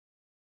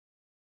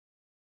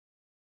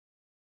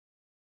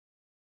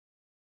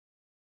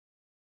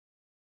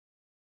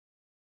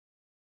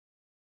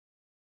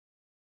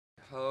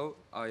Hello,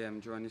 I am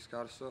Giovanni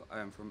Scarso.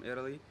 I am from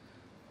Italy.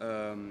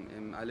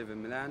 And I live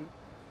in Milan.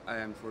 I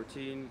am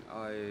 14.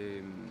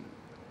 I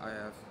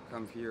have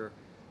come here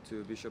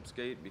to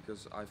Bishopsgate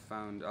because I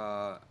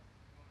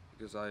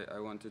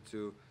wanted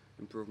to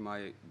improve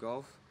my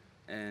golf,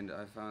 and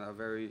I found a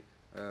very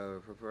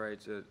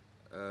prepared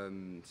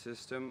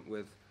system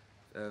with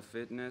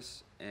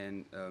fitness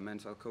and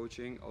mental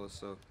coaching,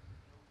 also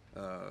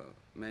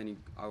many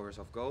hours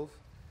of golf.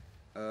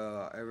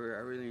 I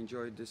really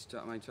enjoyed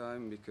my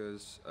time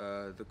because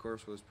the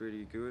course was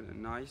pretty good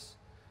and nice,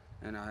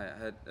 and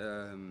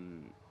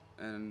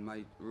and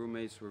my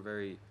roommates were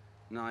very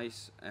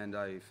nice, and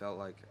I felt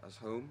like as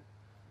home.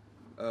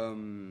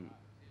 Um,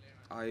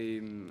 I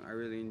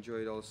really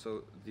enjoyed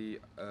also the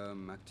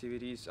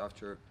activities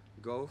after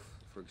golf.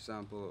 For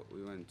example,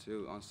 we went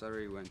to on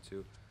Saturday we went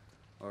to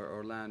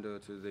Orlando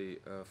to the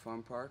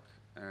fun park,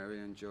 and I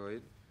really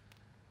enjoyed.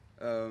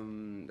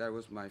 That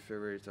was my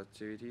favorite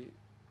activity.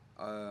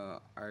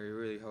 I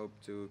really hope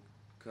to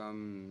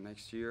come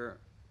next year.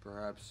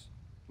 Perhaps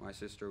my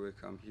sister will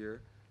come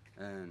here.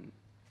 And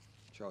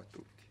ciao a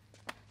tutti.